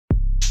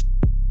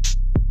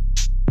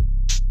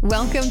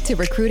Welcome to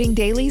Recruiting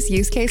Daily's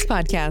Use Case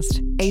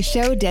Podcast, a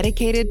show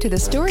dedicated to the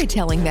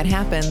storytelling that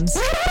happens,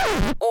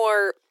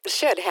 or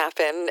should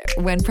happen,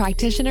 when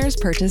practitioners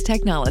purchase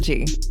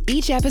technology.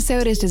 Each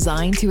episode is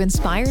designed to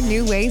inspire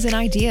new ways and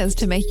ideas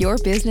to make your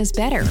business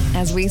better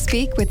as we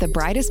speak with the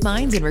brightest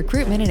minds in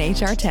recruitment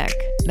and HR tech.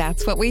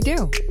 That's what we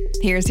do.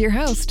 Here's your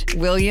host,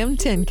 William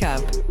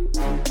Tincup.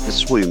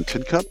 This is William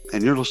Tincup,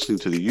 and you're listening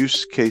to the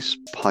Use Case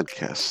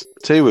Podcast.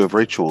 Today we have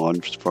Rachel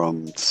on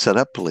from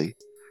Setuply.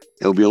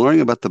 We'll be learning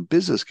about the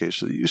business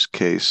case or the use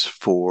case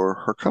for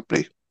her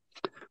company.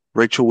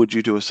 Rachel, would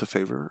you do us a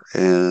favor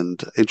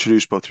and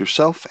introduce both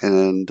yourself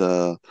and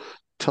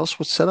tell us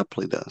what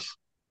Setuply does?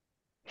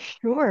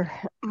 Sure.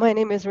 My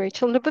name is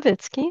Rachel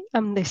Lyubovitzky.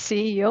 I'm the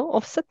CEO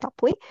of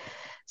Setuply.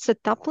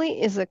 Setuply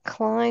is a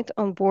client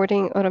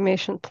onboarding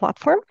automation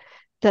platform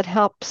that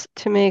helps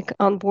to make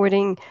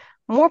onboarding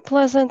more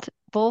pleasant,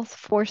 both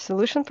for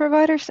solution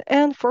providers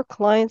and for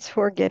clients who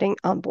are getting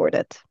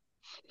onboarded.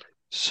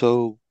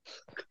 So,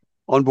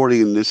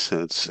 onboarding in this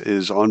sense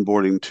is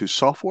onboarding to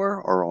software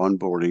or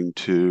onboarding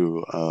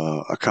to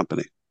a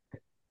company?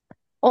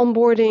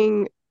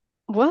 Onboarding,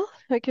 well,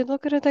 I could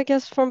look at it, I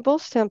guess, from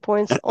both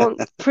standpoints,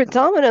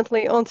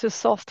 predominantly onto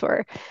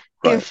software.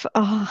 Right. If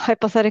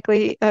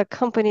hypothetically a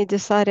company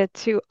decided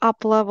to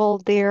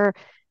up-level their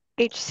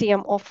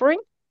HCM offering,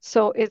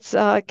 so it's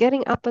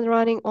getting up and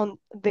running on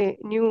the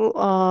new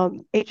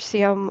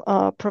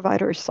HCM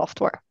provider's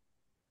software.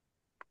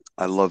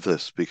 I love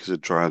this because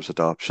it drives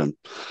adoption.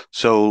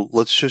 So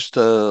let's just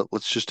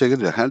dig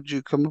into it. How did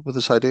you come up with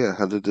this idea?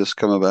 How did this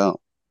come about?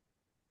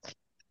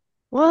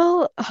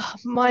 Well,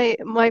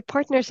 my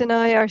partners and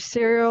I are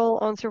serial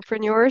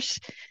entrepreneurs.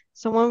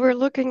 So when we're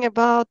looking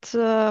about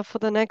for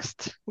the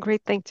next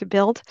great thing to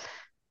build,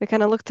 we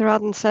kind of looked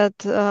around and said,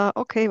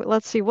 okay,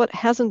 let's see what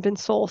hasn't been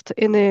solved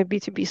in the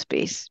B2B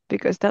space,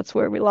 because that's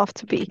where we love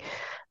to be.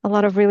 A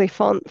lot of really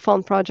fun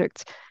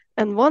projects.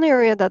 And one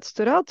area that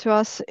stood out to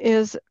us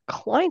is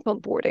client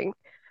onboarding.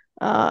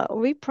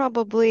 We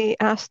probably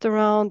asked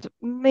around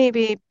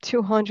maybe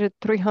 200,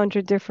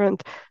 300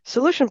 different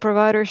solution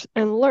providers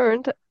and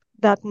learned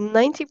that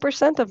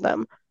 90% of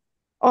them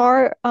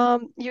are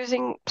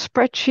using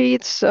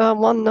spreadsheets,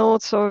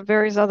 OneNotes, or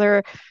various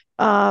other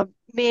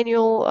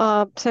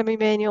manual,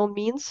 semi-manual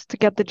means to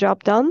get the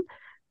job done.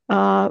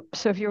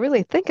 So if you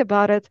really think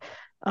about it,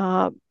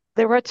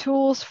 there are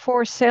tools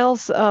for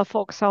sales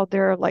folks out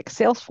there like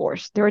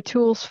Salesforce. There are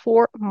tools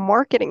for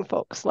marketing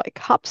folks like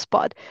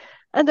HubSpot.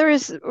 And there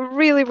is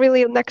really,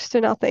 really next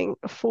to nothing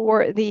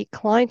for the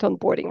client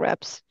onboarding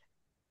reps.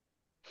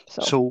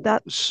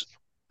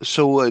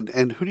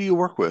 And who do you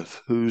work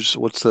with?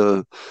 What's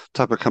the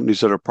type of companies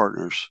that are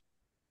partners?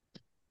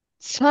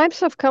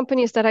 Types of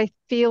companies that I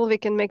feel we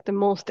can make the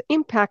most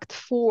impact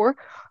for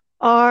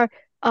are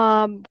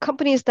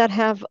companies that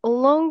have a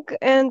long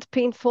and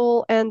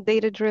painful and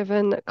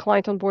data-driven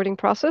client onboarding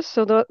process.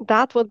 So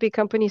that would be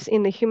companies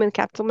in the human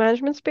capital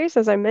management space,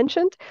 as I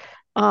mentioned.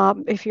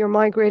 If you're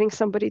migrating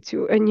somebody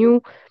to a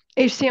new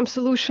HCM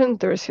solution,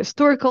 there's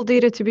historical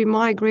data to be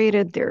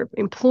migrated, their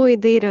employee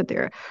data,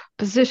 their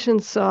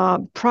positions,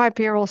 prior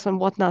payrolls, and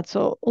whatnot.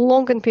 So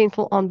long and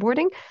painful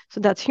onboarding.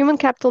 So that's human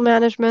capital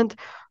management.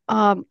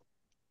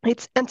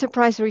 It's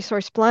enterprise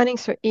resource planning,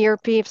 so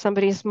ERP, if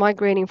somebody is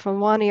migrating from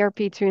one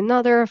ERP to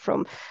another,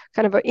 from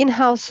kind of an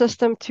in-house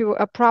system to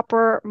a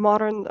proper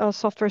modern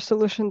software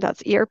solution,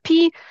 that's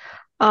ERP.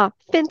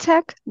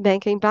 FinTech,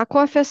 banking back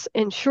office,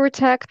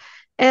 InsurTech,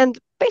 and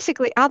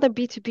basically other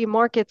B2B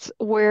markets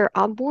where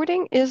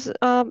onboarding is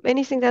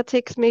anything that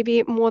takes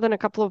maybe more than a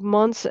couple of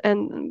months,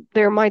 and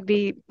there might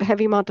be a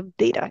heavy amount of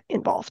data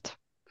involved.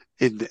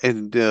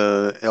 And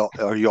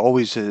are you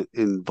always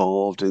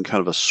involved in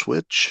kind of a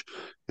switch?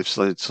 If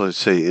let's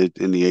say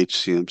in the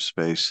HCM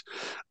space,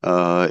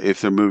 if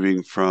they're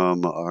moving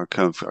from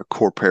kind of a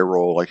core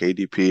payroll like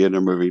ADP and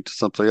they're moving to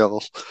something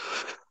else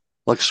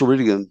like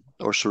Ceridian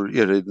to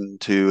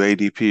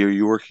ADP, are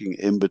you working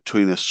in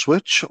between a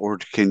switch, or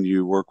can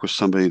you work with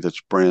somebody that's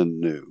brand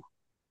new?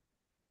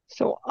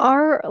 So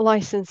our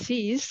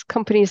licensees,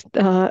 companies,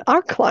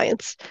 our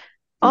clients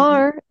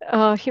are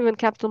human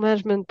capital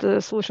management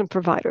solution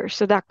providers.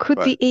 So that could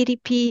be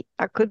ADP,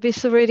 that could be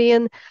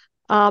Ceridian,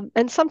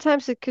 and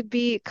sometimes it could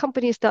be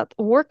companies that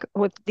work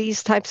with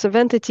these types of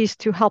entities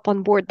to help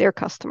onboard their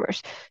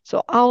customers.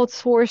 So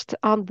outsourced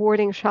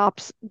onboarding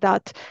shops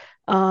that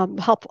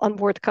help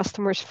onboard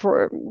customers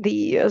for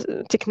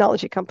the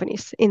technology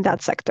companies in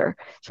that sector.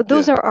 So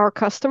those are our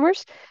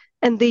customers,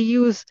 and they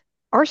use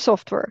our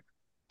software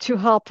to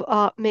help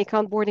make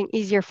onboarding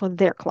easier for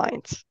their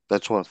clients.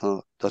 That's what I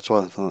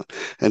thought.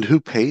 And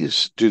who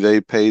pays? Do they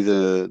pay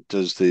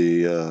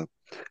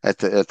at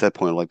that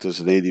point, like does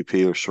an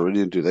ADP or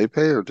Ceridian, do they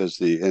pay, or does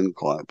the end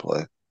client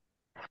pay?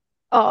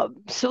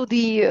 So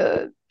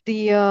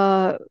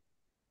the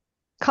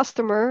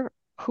customer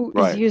who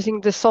is using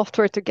the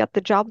software to get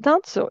the job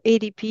done, so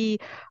ADP,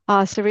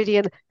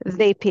 Ceridian,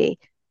 they pay.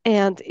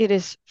 And it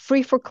is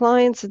free for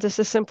clients. This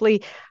is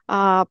simply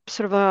sort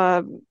of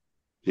a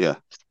Yeah.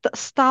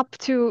 Stop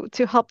to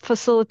help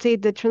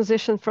facilitate the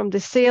transition from the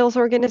sales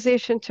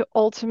organization to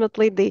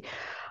ultimately the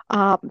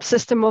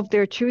system of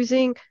their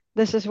choosing.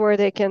 This is where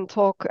they can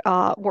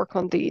work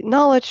on the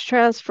knowledge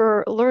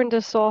transfer, learn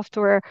the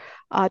software,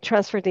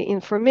 transfer the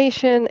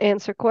information,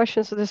 answer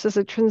questions. So this is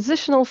a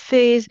transitional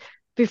phase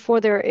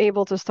before they're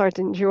able to start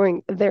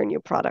enjoying their new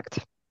product.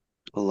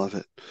 I love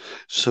it.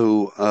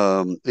 So,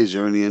 is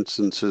there any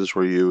instances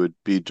where you would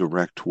be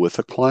direct with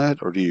a client,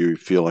 or do you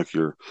feel like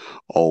you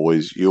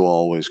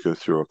always go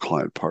through a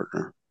client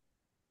partner?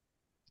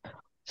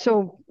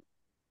 So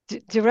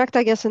direct,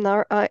 I guess, in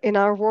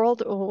our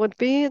world would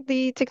be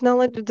the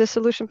technology, the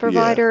solution Yeah,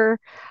 provider.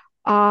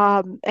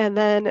 And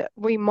then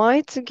we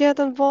might get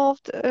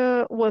involved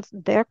with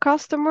their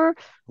customer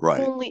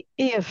right. only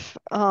if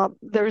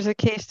there's a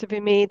case to be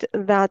made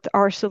that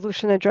our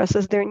solution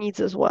addresses their needs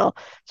as well.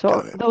 So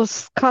Got it.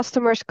 those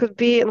customers could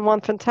be, in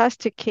one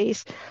fantastic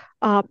case,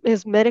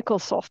 is medical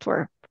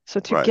software. So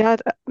to Right,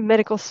 get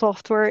medical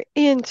software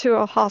into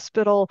a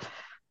hospital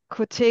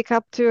could take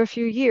up to a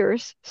few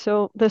years.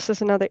 So this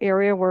is another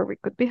area where we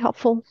could be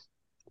helpful.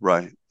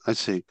 right. I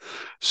see.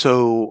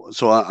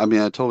 I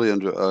mean, I totally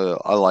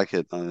I like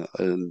it, and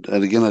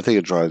again, I think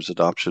it drives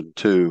adoption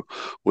too,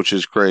 which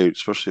is great,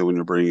 especially when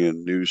you're bringing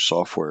in new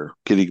software,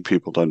 getting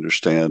people to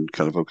understand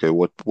kind of, okay,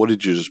 what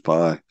did you just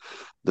buy,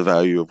 the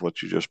value of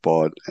what you just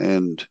bought,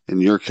 and in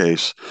your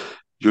case,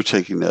 you're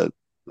taking that,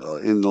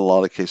 in a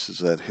lot of cases,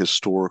 that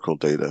historical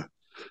data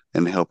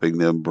and helping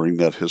them bring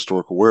that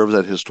historical, wherever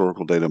that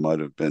historical data might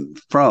have been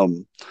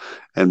from,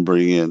 and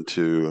bring it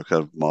into a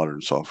kind of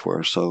modern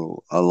software.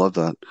 So I love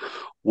that.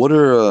 What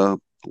are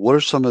uh,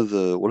 some of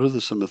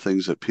the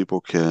things that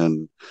people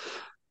can,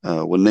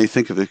 when they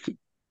think of it,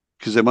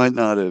 because they might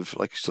not have,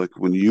 like, it's like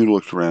when you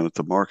looked around at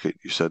the market,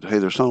 you said, hey,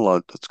 there's not a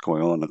lot that's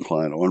going on in the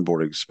client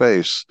onboarding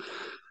space.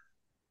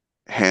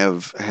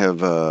 Have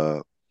have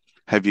uh,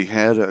 Have you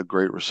had a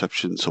great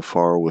reception so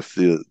far with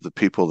the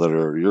people that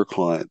are your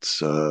clients,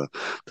 the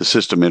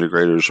system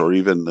integrators, or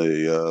even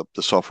the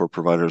software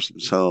providers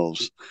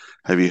themselves?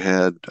 Have you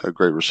had a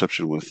great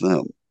reception with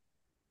them,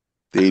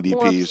 the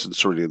Well, ADPs and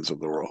Ceridians of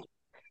the world?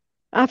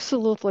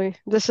 absolutely.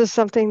 This is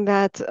something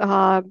that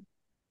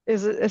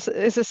is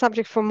a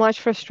subject for much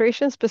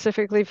frustration,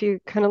 specifically if you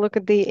kind of look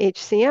at the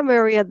HCM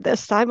area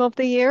this time of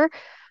the year.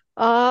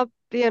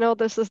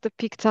 This is the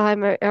peak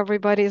time.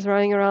 Everybody's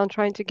running around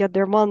trying to get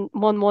their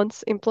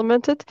months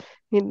implemented.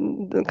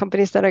 The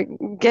companies that are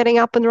getting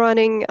up and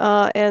running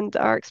and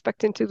are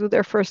expecting to do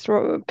their first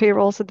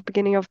payrolls at the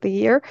beginning of the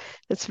year.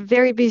 It's a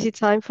very busy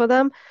time for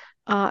them.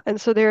 And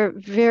so they're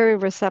very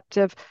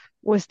receptive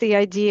with the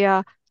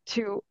idea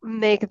to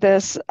make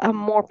this a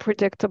more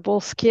predictable,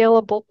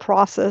 scalable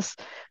process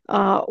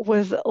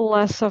with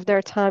less of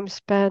their time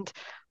spent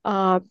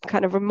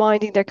kind of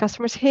reminding their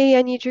customers, hey,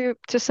 I need you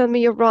to send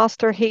me your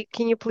roster. Hey,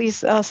 can you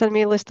please send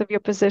me a list of your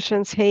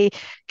positions? Hey,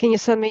 can you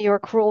send me your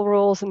accrual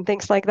rules and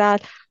things like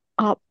that?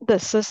 The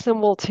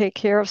system will take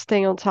care of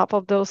staying on top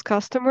of those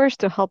customers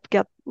to help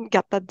get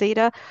that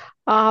data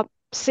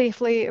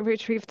safely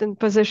retrieved and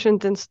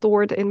positioned and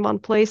stored in one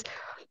place.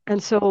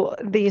 And so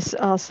these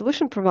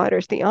solution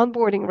providers, the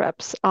onboarding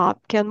reps,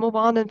 can move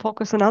on and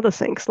focus on other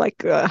things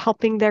like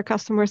helping their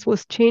customers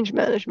with change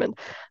management,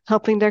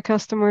 helping their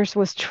customers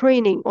with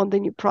training on the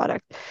new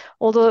product.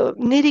 All the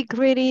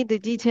nitty-gritty, the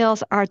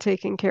details are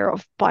taken care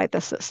of by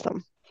the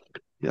system.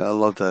 Yeah, I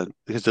love that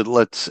because it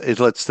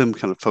lets them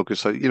kind of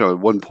focus on, at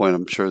one point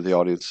I'm sure the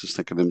audience is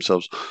thinking to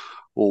themselves,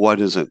 well, why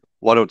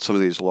don't some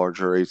of these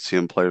larger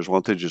HCM players, why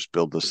don't they just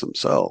build this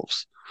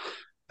themselves?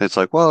 And it's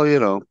like,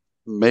 well,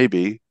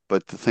 maybe,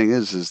 but the thing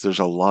is there's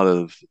a lot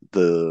of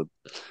the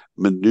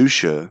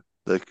minutia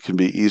that can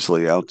be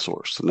easily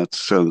outsourced, and that's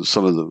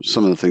some of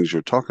the things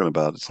you're talking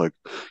about. It's like,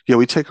 yeah,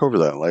 we take over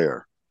that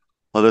layer.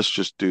 Let us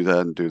just do that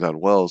and do that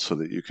well, so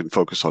that you can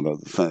focus on other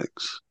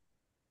things.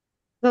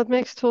 That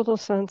makes total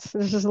sense.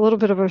 This is a little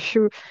bit of a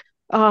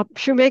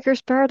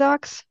shoemaker's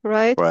paradox,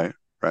 right? Right,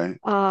 right,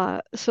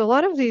 So a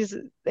lot of these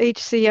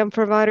HCM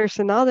providers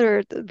and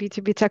other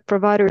B2B tech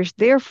providers,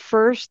 their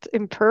first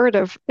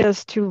imperative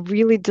is to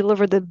really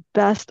deliver the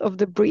best of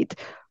the breed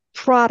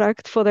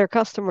product for their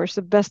customers,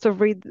 the best of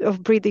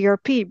breed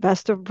ERP,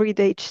 best of breed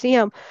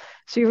HCM.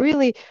 So you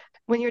really,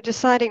 when you're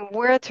deciding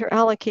where to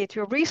allocate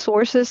your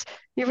resources,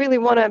 you really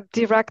want to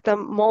direct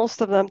them,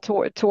 most of them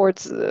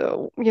towards,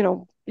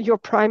 your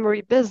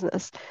primary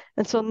business.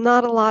 And so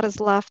not a lot is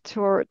left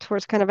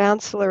towards kind of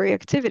ancillary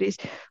activities,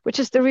 which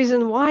is the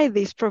reason why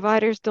these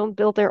providers don't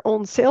build their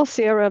own sales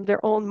CRM,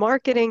 their own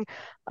marketing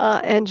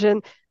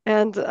engine,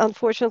 and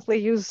unfortunately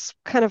use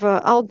kind of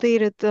a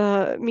outdated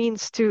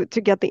means to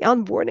get the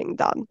onboarding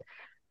done.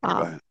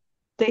 Uh, right.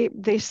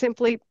 they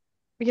simply,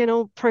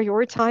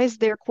 prioritize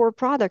their core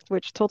product,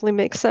 which totally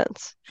makes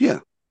sense. Yeah.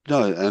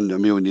 No, and I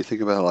mean, when you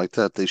think about it like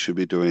that, they should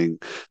be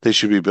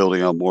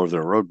building out more of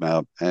their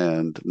roadmap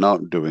and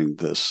not doing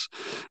this,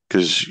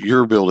 because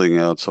you're building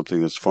out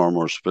something that's far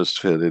more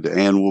sophisticated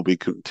and will be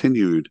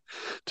continued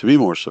to be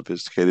more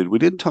sophisticated. We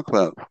didn't talk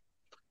about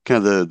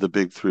kind of the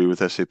big three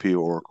with SAP,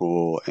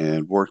 Oracle,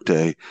 and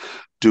Workday,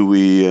 Do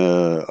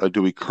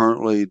we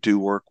currently do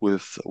work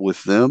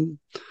with them,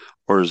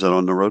 or is that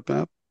on the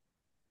roadmap?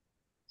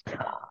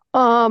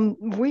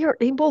 We are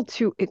able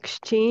to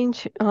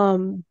exchange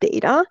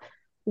data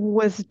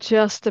with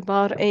just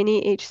about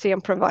any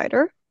HCM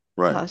provider.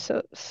 Right.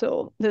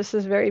 So this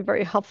is very,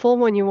 very helpful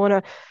when you want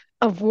to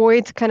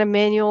avoid kind of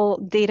manual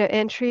data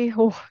entry.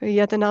 Oh,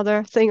 yet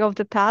another thing of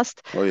the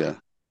past. Oh yeah.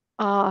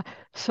 Uh,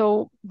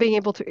 so being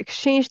able to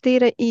exchange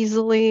data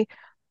easily,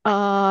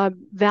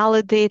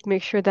 validate,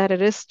 make sure that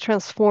it is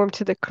transformed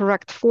to the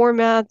correct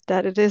format,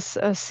 that it is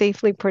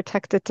safely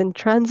protected in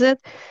transit.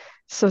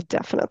 So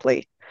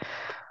definitely.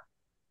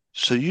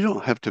 So you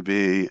don't have to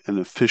be an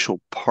official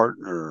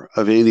partner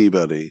of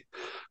anybody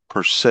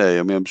per se.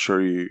 I mean, I'm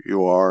sure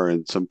you are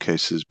in some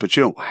cases, but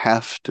you don't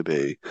have to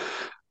be.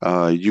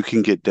 You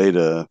can get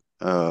data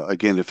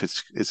again if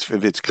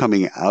it's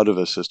coming out of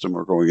a system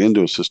or going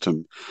into a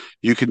system.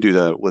 You can do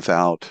that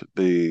without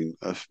being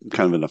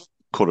kind of an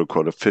quote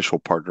unquote official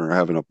partner, or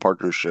having a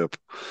partnership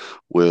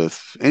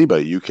with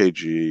anybody,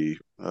 UKG,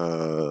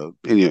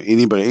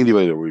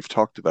 anybody that we've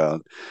talked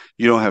about.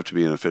 You don't have to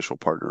be an official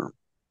partner.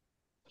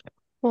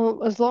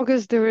 Well, as long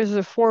as there is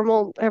a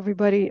formal,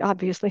 everybody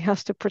obviously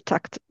has to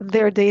protect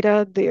their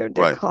data, their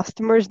Right.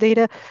 customers'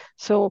 data.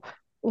 So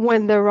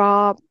when there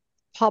are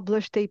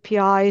published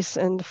APIs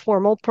and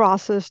formal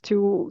process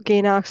to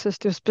gain access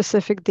to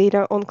specific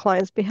data on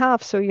client's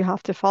behalf, so you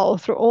have to follow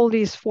through all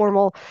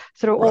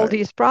Right.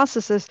 these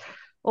processes.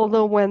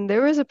 Although when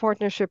there is a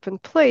partnership in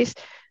place,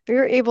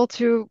 you're able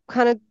to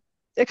kind of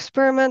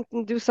experiment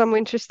and do some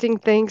interesting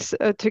things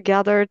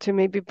together to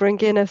maybe bring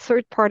in a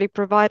third party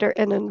provider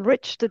and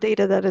enrich the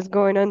data that is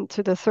going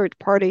into the third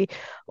party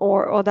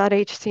or that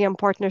HCM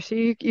partner. So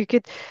you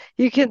could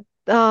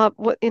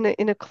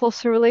in a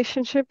closer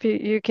relationship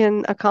you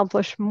can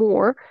accomplish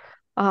more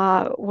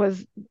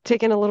with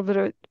taking a little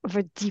bit of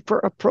a deeper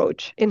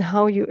approach in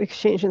how you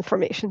exchange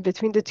information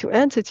between the two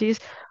entities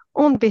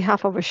on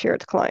behalf of a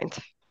shared client.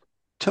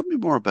 Tell me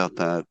more about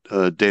that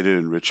data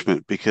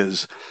enrichment,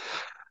 because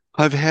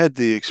I've had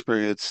the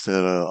experience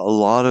that a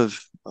lot of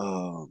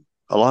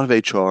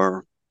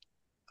HR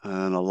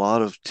and a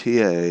lot of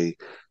TA,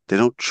 they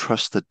don't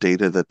trust the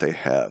data that they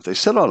have. They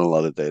sit on a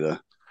lot of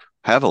data,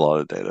 have a lot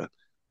of data,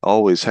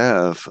 always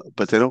have,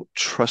 but they don't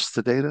trust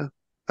the data.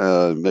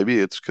 Maybe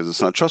it's because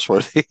it's not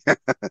trustworthy.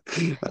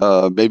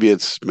 Maybe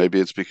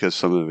it's because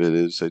some of it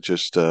is they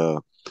just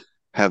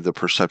have the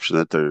perception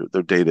that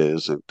their data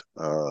isn't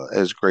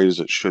as great as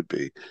it should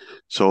be.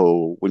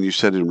 So when you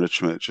said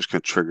enrichment, it just kind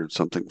of triggered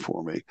something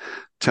for me.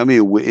 Tell me,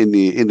 in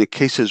the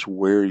cases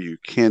where you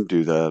can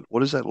do that,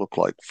 what does that look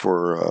like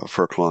for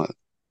a client?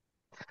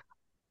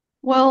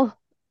 Well,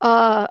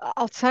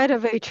 outside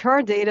of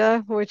HR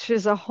data, which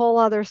is a whole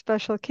other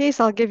special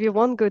case, I'll give you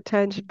one good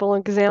tangible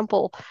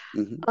example.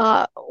 Hmm.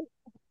 Uh,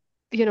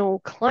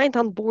 Client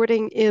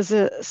onboarding is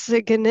a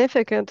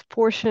significant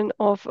portion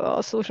of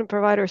a solution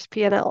provider's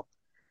P&L.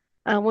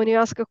 And when you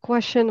ask a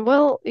question,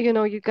 well,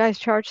 you guys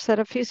charge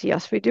setup fees?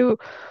 Yes, we do.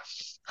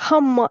 How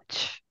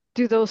much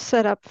do those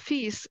setup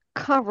fees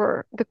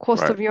cover the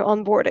cost Right. of your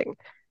onboarding?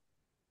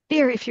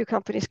 Very few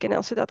companies can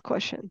answer that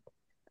question.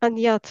 And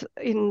yet,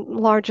 in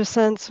larger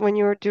sense, when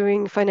you're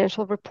doing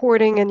financial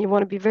reporting and you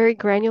want to be very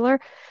granular,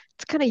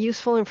 it's kind of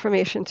useful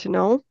information to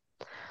know.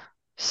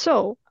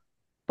 So,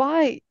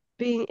 by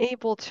being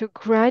able to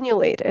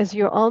granulate as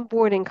you're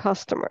onboarding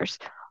customers,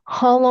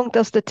 how long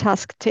does the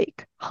task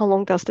take? How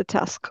long does the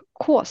task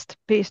cost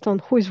based on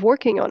who is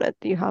working on it?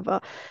 Do you have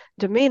a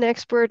domain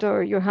expert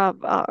or you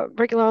have a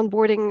regular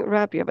onboarding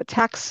rep, you have a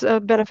tax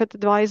benefit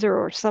advisor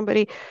or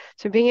somebody?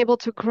 So being able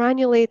to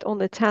granulate on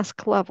the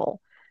task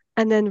level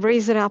and then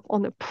raise it up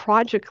on the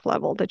project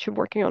level that you're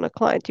working on a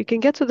client, you can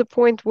get to the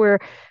point where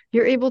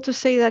you're able to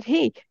say that,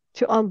 hey,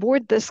 to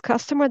onboard this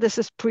customer, this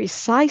is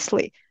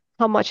precisely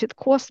how much it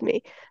cost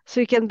me. So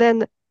you can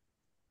then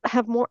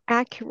have more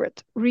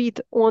accurate read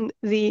on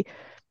the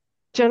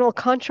general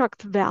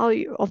contract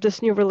value of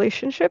this new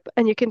relationship,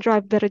 and you can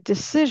drive better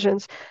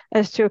decisions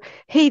as to,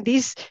 hey,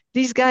 these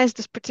guys,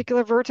 this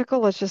particular vertical,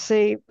 let's just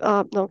say,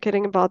 no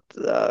kidding about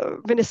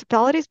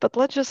municipalities, but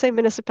let's just say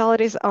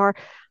municipalities are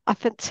a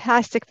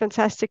fantastic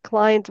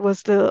client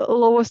with the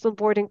lowest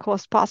onboarding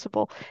cost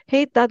possible.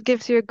 Hey, that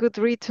gives you a good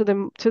read to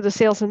the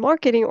sales and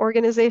marketing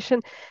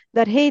organization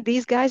that, hey,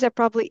 these guys are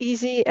probably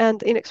easy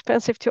and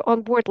inexpensive to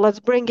onboard. Let's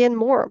bring in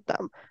more of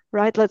them,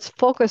 right? Let's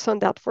focus on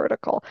that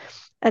vertical.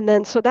 And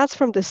then, so that's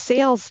from the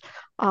sales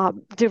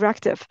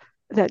directive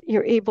that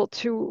you're able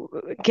to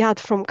get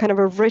from kind of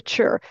a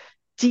richer,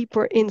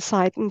 deeper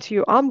insight into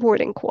your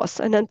onboarding costs.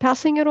 And then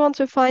passing it on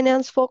to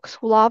finance folks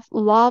who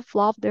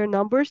love their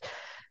numbers.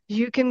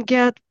 You can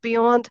get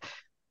beyond,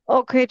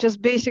 okay, just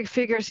basic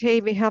figures.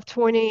 Hey, we have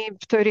 20,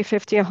 30,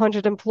 50,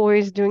 100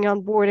 employees doing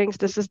onboardings.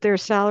 This is their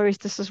salaries.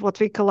 This is what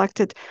we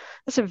collected.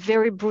 That's a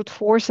very brute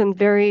force and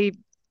very,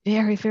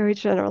 very, very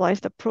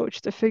generalized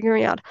approach to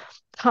figuring out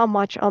how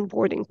much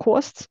onboarding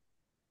costs.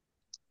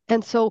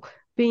 And so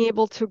being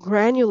able to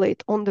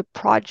granulate on the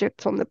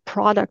projects, on the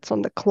products,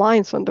 on the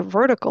clients, on the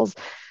verticals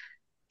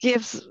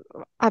gives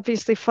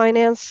obviously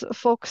finance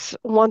folks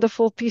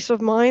wonderful peace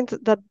of mind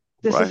that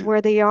this is Right.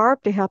 where they are.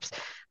 Perhaps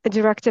a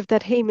directive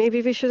that, hey,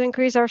 maybe we should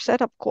increase our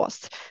setup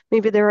costs.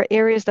 Maybe there are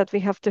areas that we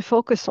have to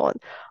focus on.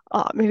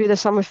 Maybe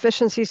there's some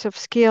efficiencies of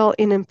scale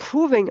in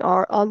improving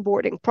our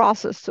onboarding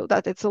process so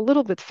that it's a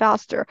little bit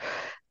faster.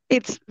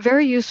 It's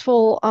very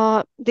useful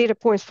data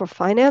points for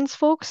finance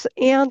folks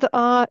and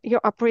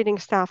your operating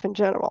staff in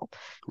general.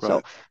 So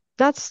Right.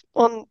 that's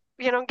on,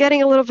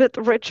 getting a little bit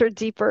richer,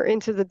 deeper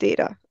into the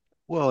data.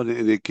 Well,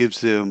 and it gives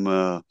them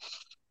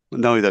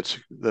not only that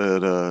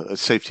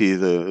safety,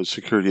 the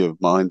security of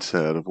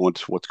mindset of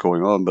what's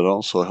going on, but it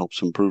also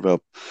helps improve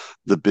up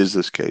the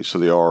business case, so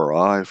the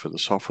ROI for the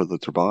software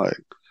that they're buying.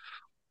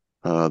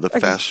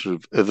 Ex-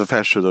 The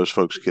faster those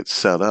folks get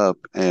set up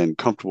and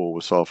comfortable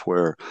with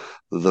software,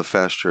 the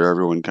faster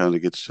everyone kind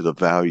of gets to the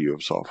value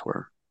of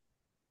software.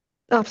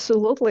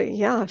 Absolutely.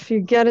 Yeah. If you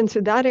get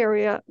into that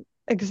area,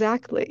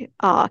 exactly.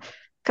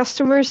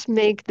 Customers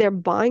make their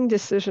buying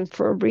decision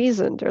for a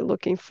reason. They're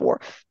looking for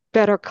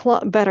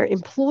better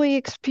employee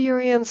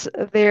experience.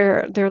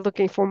 They're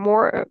looking for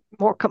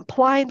more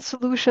compliant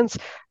solutions,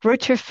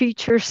 richer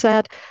feature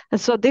set.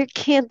 And so they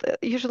can't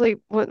usually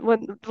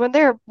when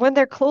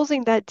they're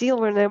closing that deal,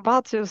 when they're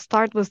about to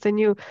start with the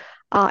new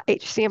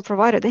HCM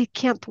provider, they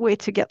can't wait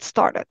to get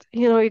started.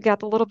 You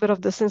got a little bit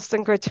of this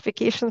instant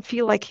gratification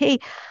feel like, hey,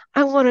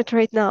 I want it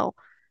right now.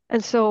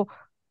 And so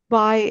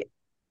by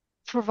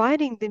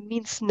providing the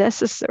means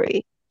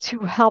necessary to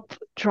help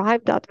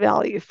drive that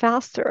value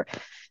faster,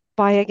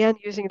 by again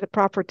using the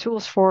proper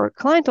tools for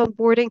client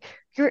onboarding,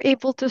 you're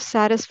able to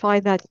satisfy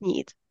that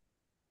need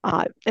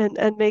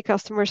and make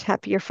customers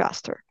happier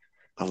faster.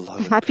 I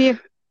love it. Happier?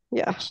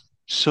 Yeah.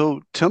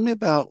 So tell me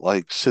about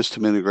like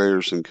system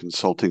integrators and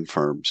consulting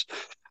firms.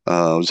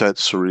 I was at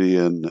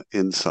Ceridian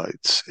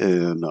Insights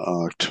in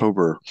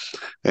October,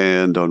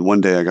 and on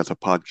one day I got to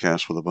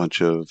podcast with a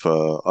bunch of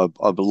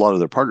a lot of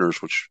their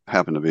partners, which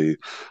happen to be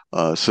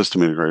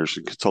system integrators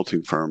and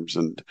consulting firms,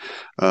 and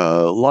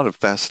a lot of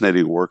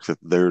fascinating work that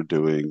they're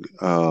doing.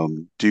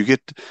 Do you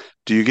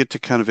get to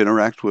kind of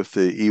interact with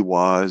the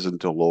EYs and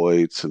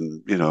Deloittes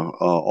and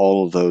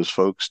all of those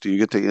folks? Do you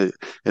get to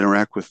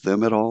interact with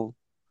them at all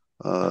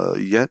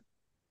yet?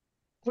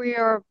 We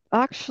are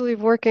actually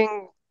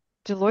working,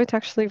 Deloitte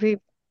actually,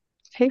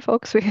 hey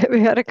folks, we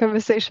had a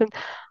conversation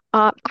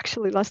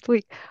actually last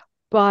week,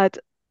 but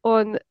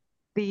on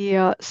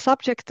the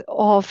subject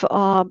of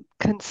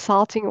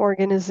consulting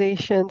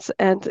organizations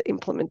and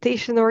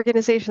implementation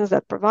organizations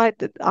that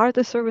are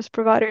the service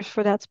providers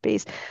for that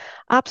space,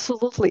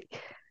 absolutely.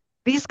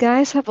 These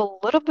guys have a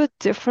little bit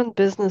different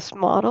business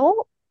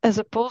model as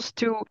opposed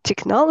to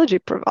technology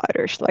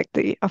providers like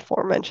the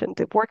aforementioned,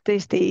 the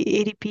Workdays, the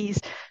ADPs,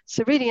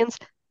 Ceridians.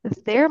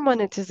 Their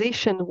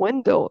monetization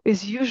window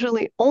is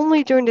usually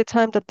only during the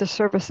time that the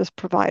service is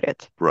provided,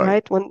 Right,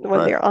 right? When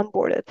right. they're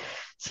onboarded.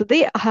 So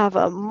they have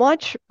a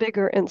much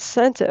bigger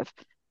incentive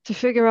to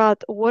figure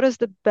out what is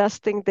the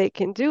best thing they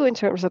can do in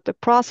terms of the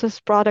process,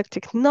 product,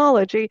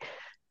 technology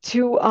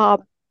to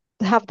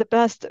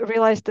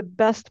realize the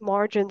best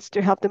margins,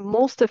 to have the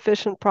most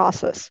efficient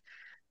process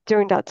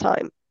during that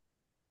time.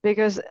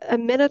 Because a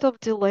minute of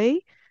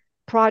delay,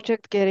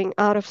 project getting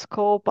out of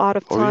scope, out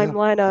of Oh yeah,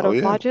 timeline, out oh of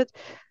yeah. budget,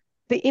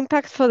 the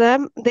impact for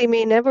them, they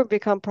may never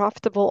become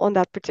profitable on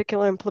that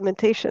particular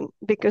implementation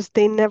because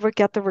they never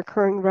get the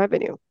recurring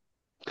revenue.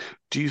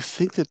 Do you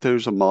think that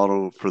there's a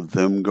model for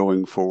them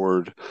going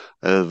forward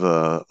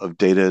of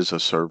data as a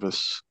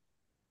service?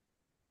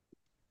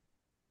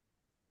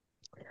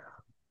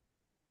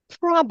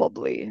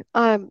 Probably.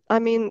 I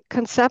mean,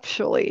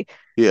 conceptually,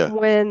 Yeah,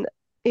 when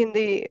in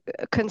the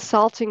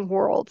consulting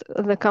world,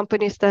 the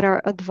companies that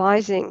are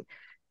advising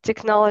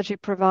technology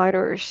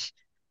providers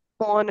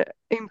on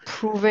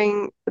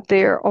improving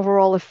their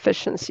overall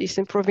efficiencies,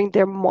 improving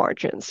their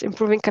margins,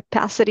 improving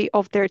capacity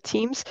of their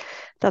teams.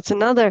 That's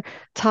another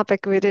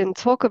topic we didn't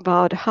talk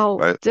about, how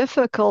right.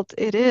 difficult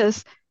it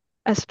is,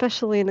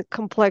 especially in the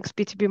complex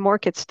B2B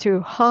markets, to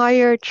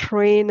hire,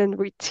 train, and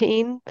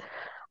retain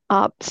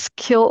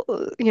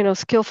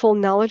skillful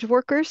knowledge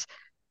workers.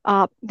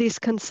 These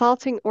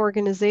consulting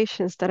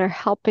organizations that are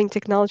helping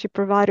technology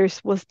providers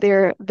with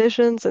their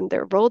visions and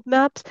their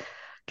roadmaps,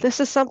 this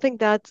is something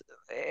that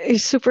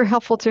is super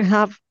helpful to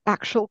have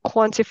actual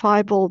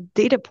quantifiable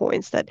data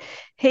points that,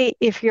 hey,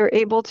 if you're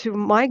able to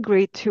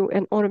migrate to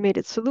an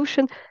automated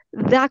solution,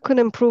 that could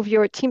improve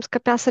your team's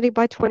capacity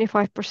by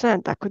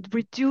 25%. That could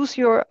reduce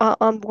your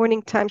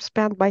onboarding time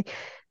spent by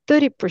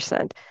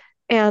 30%.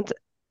 And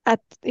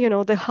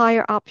the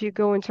higher up you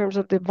go in terms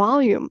of the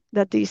volume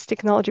that these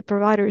technology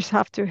providers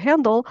have to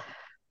handle,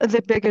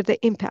 the bigger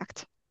the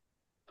impact.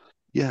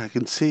 Yeah, I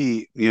can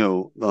see,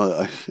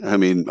 I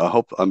mean,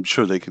 I'm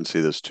sure they can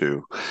see this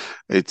too.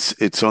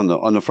 It's on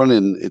the front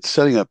end, it's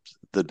setting up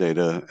the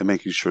data and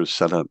making sure it's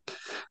set up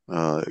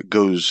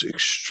goes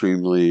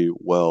extremely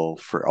well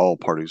for all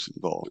parties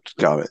involved.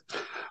 Got it.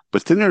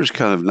 But then there's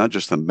kind of not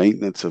just the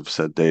maintenance of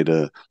said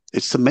data,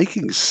 it's the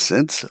making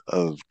sense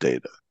of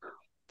data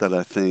that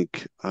I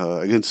think,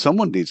 again,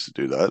 someone needs to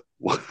do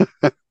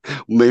that.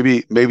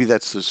 Maybe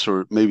that's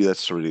maybe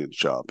that's Ceridian's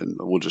job, and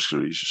we'll just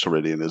use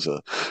Ceridian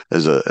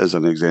as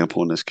an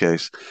example in this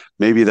case.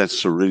 Maybe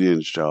that's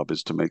Ceridian's job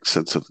is to make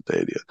sense of the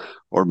data,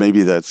 or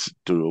maybe that's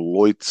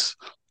Deloitte's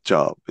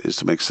job is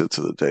to make sense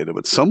of the data.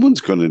 But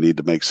someone's going to need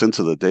to make sense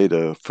of the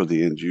data for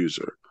the end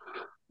user,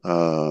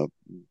 uh,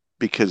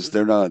 because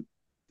they're not,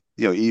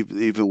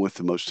 even with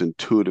the most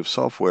intuitive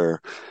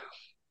software,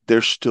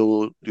 they're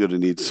still going to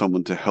need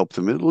someone to help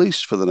them at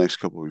least for the next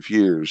couple of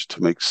years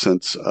to make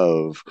sense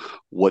of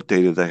what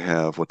data they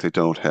have, what they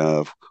don't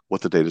have,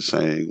 what the data's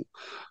saying,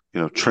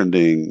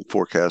 trending,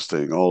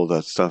 forecasting, all of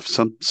that stuff.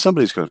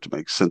 Somebody's going to have to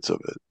make sense of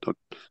it,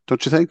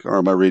 don't you think? Or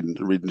am I reading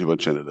too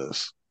much into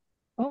this?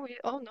 Oh,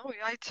 oh no,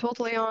 I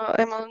totally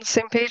am on the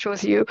same page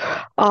with you.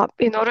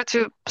 In order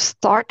to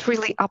start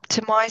really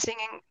optimizing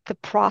the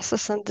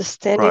process,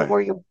 understanding Right,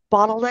 where your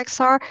bottlenecks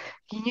are,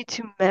 you need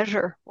to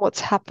measure what's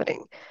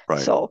happening.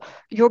 right. So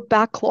your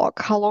backlog,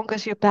 how long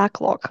is your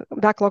backlog?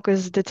 Backlog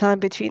is the time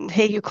between,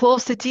 hey, you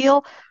close the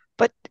deal,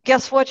 but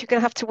guess what? You're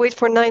gonna have to wait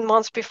for 9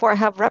 months before I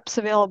have reps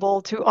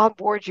available to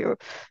onboard you.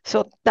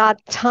 So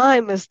that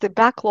time is the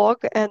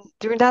backlog, and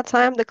during that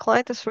time, the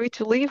client is free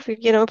to leave.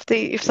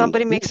 If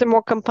somebody Mhm. makes a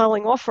more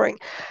compelling offering.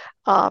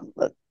 Um,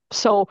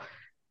 so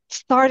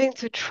starting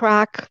to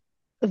track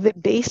the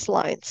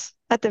baselines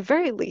at the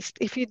very least,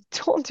 if you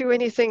don't do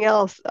anything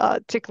else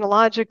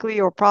technologically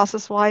or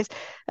process-wise,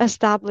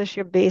 establish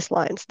your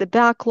baselines, the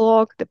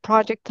backlog, the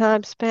project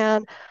time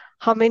span,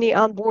 how many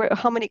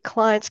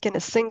clients can a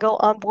single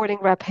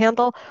onboarding rep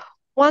handle.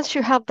 Once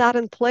you have that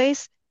in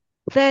place,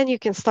 then you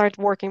can start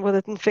working with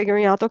it and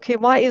figuring out, okay,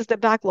 why is the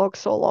backlog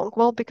so long?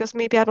 Well, because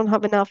maybe I don't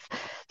have enough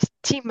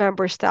team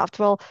members staffed.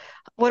 Well,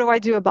 what do I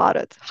do about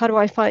it? How do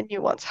I find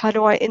new ones? How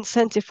do I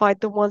incentivize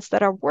the ones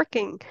that are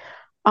working?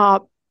 Uh,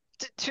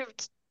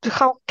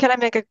 how can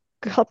I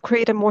help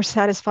create a more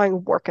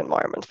satisfying work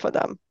environment for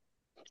them?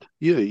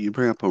 Yeah, you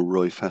bring up a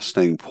really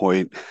fascinating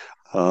point.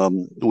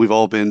 We've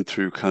all been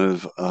through kind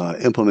of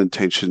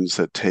implementations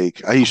that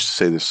take. I used to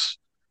say this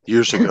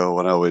years ago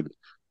when I would,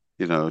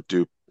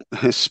 do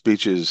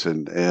speeches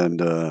and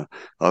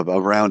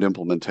around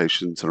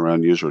implementations and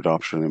around user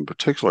adoption in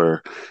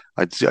particular.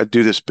 I'd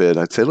do this bit.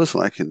 I'd say,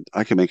 listen,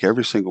 I can make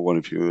every single one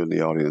of you in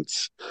the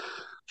audience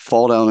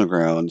fall down on the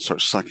ground and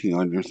start sucking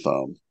on your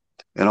thumb,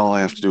 and all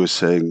I have to do is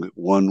say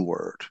one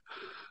word.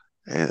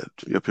 And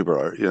people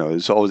are,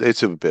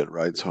 it's a bit,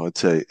 right? So I'd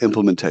say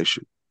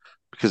implementation,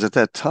 because at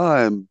that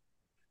time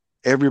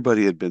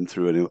everybody had been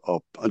through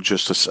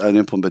an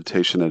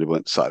implementation that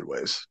went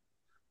sideways.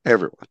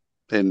 Everyone.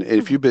 And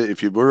if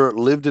you were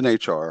lived in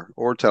HR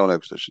or talent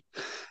acquisition,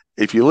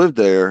 if you lived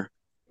there,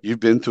 you've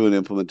been through an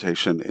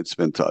implementation. It's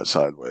been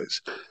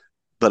sideways.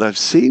 But I've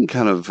seen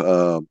kind of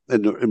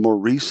in more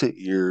recent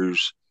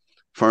years,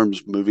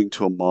 firms moving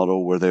to a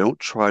model where they don't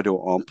try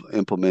to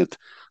implement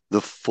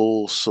the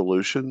full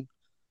solution.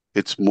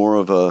 It's more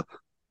of a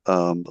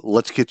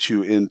let's get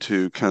you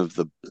into kind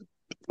of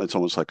it's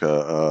almost like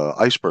a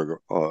iceberg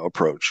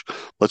approach.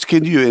 Let's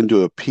get you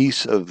into a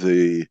piece of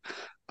the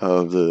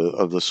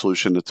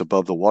solution that's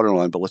above the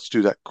waterline, but let's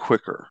do that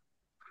quicker.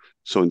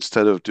 So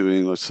instead of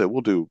doing, let's say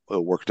we'll do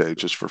a workday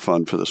just for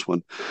fun for this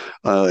one.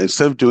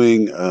 Instead of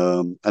doing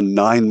a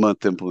 9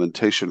 month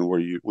implementation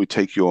where we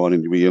take you on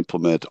and we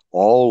implement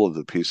all of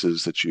the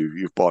pieces that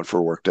you've bought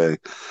for workday,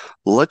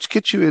 let's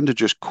get you into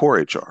just core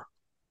HR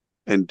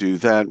and do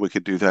that. We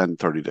could do that in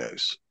 30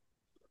 days.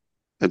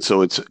 And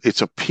so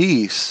it's a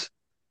piece,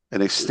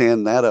 and they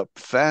stand that up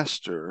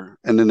faster,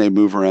 and then they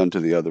move around to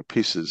the other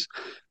pieces.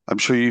 I'm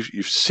sure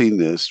you've seen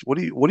this. What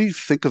do you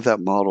think of that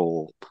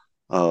model?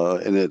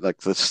 And it like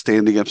the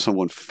standing up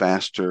someone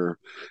faster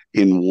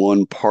in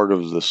one part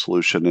of the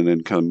solution, and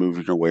then kind of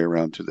moving your way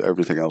around to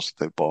everything else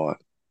that they bought.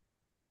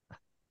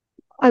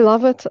 I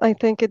love it. I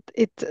think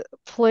it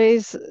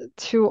plays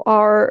to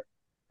our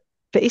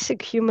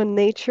basic human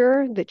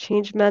nature, the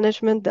change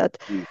management that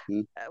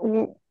Hmm.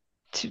 w-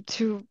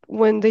 to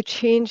when the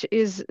change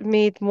is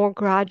made more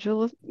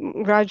gradual,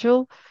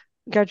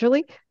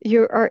 gradually,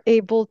 you are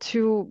able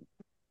to,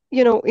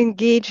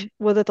 engage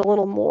with it a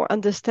little more,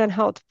 understand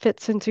how it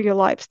fits into your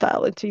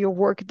lifestyle, into your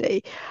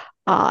workday,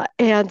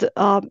 and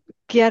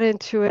get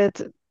into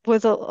it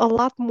with a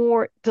lot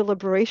more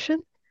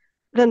deliberation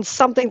than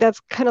something that's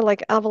kind of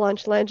like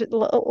avalanche lands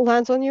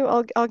on you.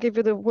 I'll give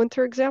you the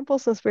winter example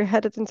since we're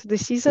headed into the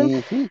season.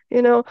 Hmm.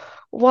 You know,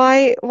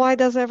 why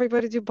does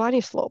everybody do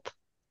bunny slope,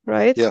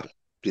 right? Yeah,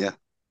 yeah,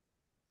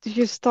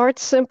 You start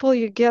simple,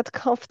 you get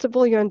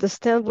comfortable, you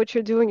understand what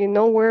you're doing, you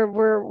know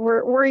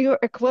where your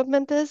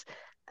equipment is,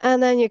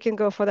 and then you can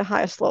go for the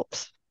higher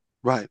slopes.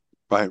 right,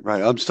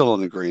 right. I'm still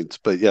on the greens,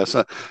 but yes,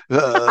 I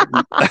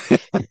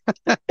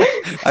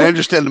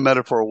understand the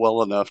metaphor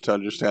well enough to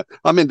understand.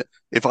 I mean,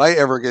 if I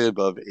ever get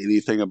above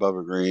anything above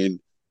a green,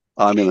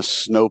 I'm in a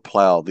snow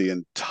plow the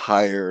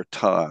entire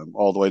time,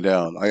 all the way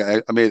down.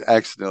 I made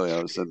accidentally.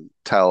 I was in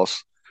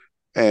Taos,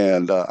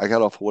 and I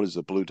got off. What is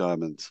it? Blue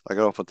Diamonds. I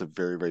got off at the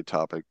very, very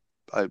top.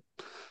 I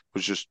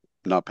was just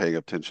not paying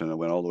attention. I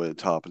went all the way to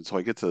the top, and so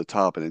I get to the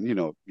top, and then, you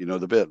know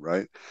the bit,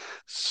 right?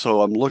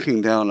 So I'm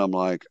looking down, and I'm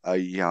like,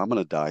 yeah, I'm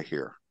gonna die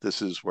here.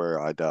 This is where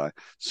I die.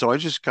 So I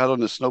just got on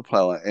the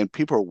snowplow, and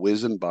people are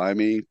whizzing by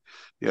me,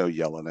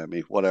 yelling at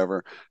me,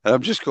 whatever. And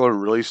I'm just going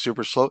really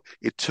super slow.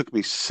 It took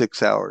me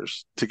 6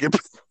 hours to get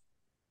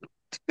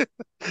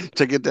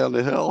to get down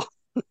the hill.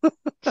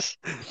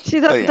 See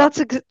Anyhow,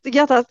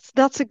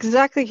 that's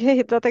exactly,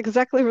 hey, that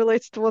exactly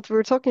relates to what we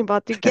were talking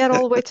about. You get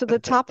all the way to the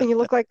top and you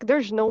look like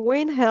there's no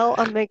way in hell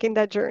I'm making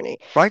that journey.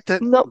 right?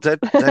 No.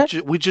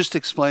 We just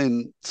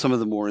explained some of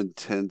the more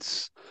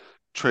intense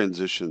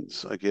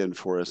transitions again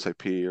for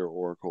SAP or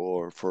Oracle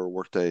or for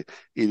Workday.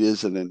 It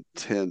is an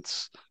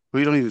intense.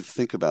 We don't even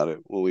think about it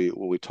when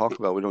we talk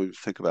about. We don't even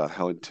think about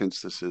how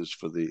intense this is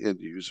for the end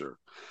user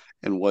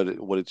and what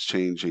it's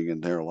changing in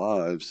their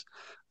lives.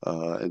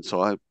 And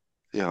so I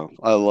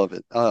love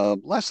it.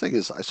 Last thing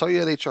is, I saw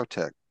you at HR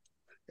Tech,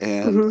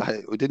 and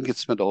Mhm. we didn't get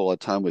to spend a whole lot of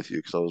time with you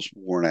because I was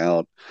worn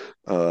out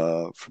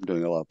from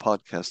doing a lot of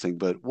podcasting.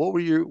 But what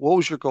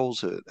was your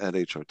goals at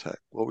HR Tech?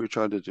 What were you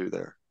trying to do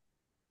there?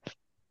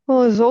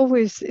 Well, as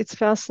always, it's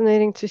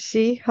fascinating to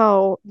see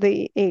how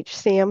the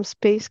HCM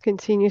space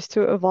continues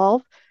to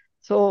evolve.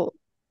 So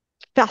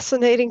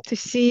fascinating to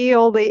see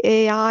all the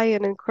AI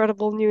and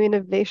incredible new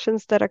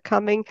innovations that are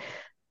coming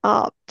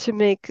to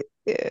make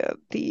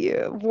the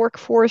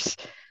workforce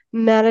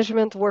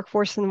management,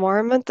 workforce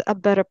environment a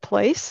better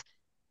place.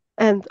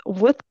 And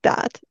with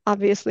that,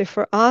 obviously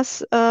for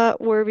us,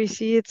 where we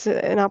see it's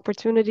an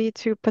opportunity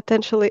to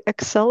potentially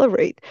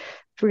accelerate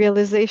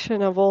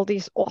realization of all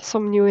these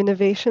awesome new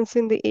innovations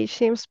in the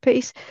HCM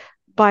space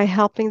by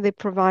helping the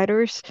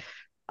providers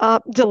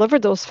deliver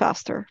those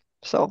faster.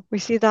 So we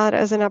see that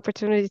as an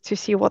opportunity to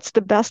see what's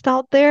the best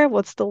out there,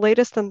 what's the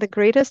latest and the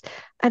greatest,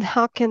 and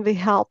how can we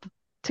help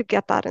to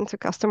get that into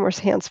customers'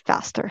 hands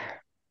faster.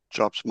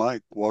 Drops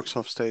mic, walks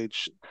off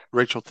stage.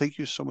 Rachel, thank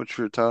you so much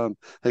for your time.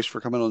 Thanks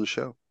for coming on the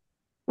show.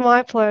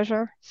 My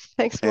pleasure.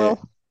 Thanks, And,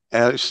 Will.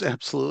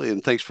 absolutely.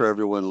 And thanks for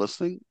everyone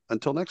listening.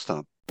 Until next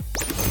time.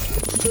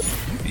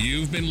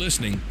 You've been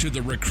listening to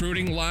the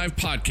Recruiting Live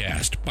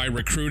podcast by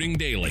Recruiting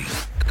Daily.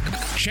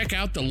 Check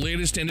out the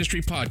latest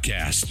industry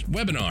podcasts,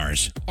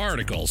 webinars,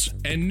 articles,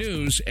 and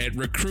news at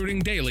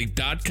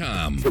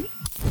recruitingdaily.com.